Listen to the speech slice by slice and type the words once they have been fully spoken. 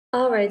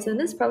Alright, so in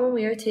this problem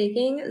we are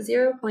taking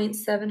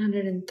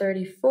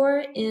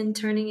 0.734 and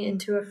turning it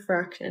into a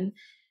fraction.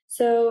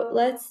 So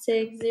let's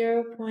take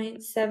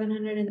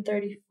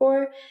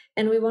 0.734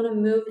 and we want to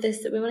move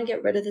this, we want to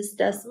get rid of this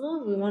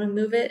decimal. We want to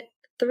move it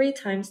 3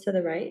 times to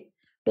the right.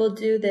 We'll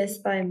do this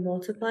by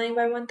multiplying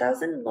by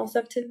 1,000. We'll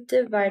also have to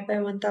divide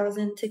by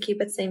 1,000 to keep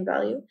its same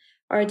value.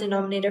 Our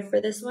denominator for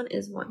this one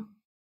is 1.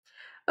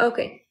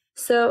 Okay,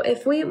 so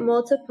if we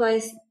multiply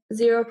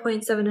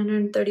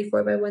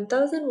 0.734 by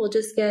 1,000, we'll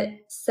just get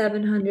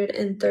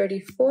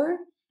 734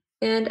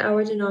 and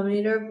our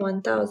denominator of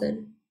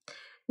 1,000.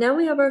 Now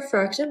we have our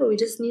fraction, but we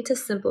just need to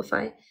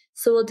simplify.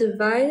 So we'll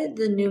divide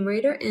the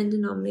numerator and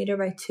denominator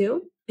by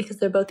 2 because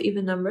they're both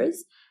even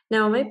numbers.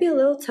 Now it might be a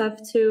little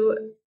tough to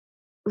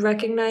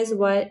recognize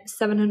what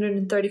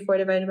 734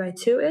 divided by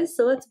 2 is,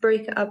 so let's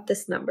break up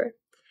this number.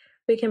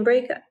 We can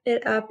break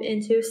it up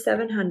into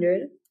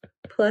 700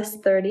 plus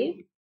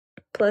 30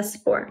 plus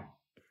 4.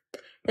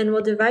 And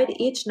we'll divide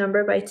each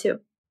number by 2.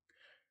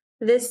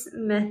 This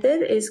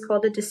method is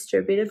called a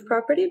distributive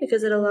property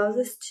because it allows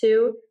us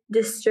to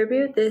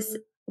distribute this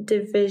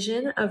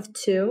division of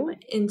 2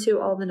 into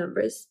all the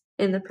numbers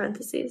in the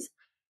parentheses.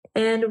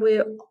 And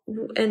we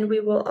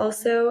will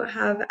also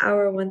have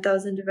our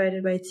 1,000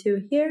 divided by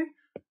 2 here.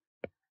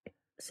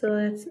 So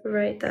let's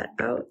write that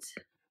out.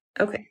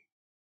 Okay.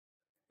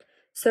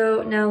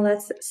 So now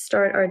let's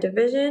start our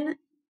division.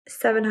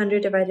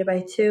 700 divided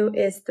by 2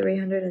 is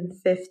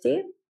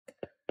 350.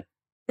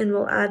 And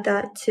we'll add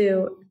that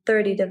to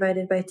 30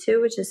 divided by 2,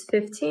 which is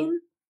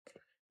 15.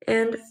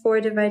 And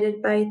 4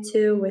 divided by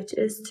 2, which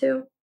is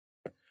 2.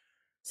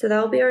 So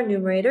that will be our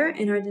numerator,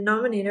 and our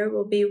denominator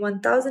will be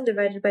 1,000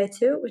 divided by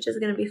 2, which is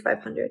going to be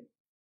 500.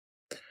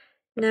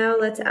 Now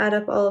let's add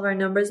up all of our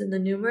numbers in the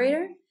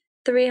numerator.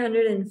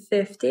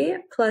 350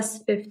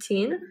 plus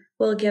 15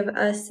 will give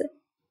us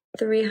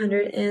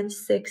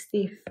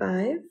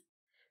 365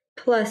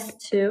 plus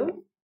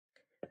 2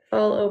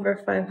 all over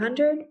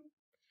 500.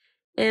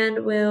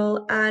 And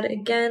we'll add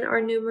again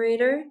our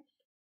numerator.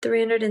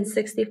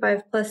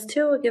 365 plus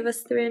 2 will give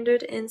us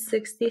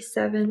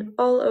 367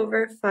 all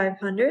over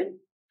 500.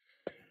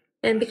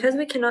 And because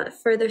we cannot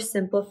further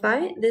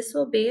simplify, this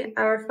will be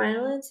our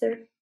final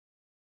answer.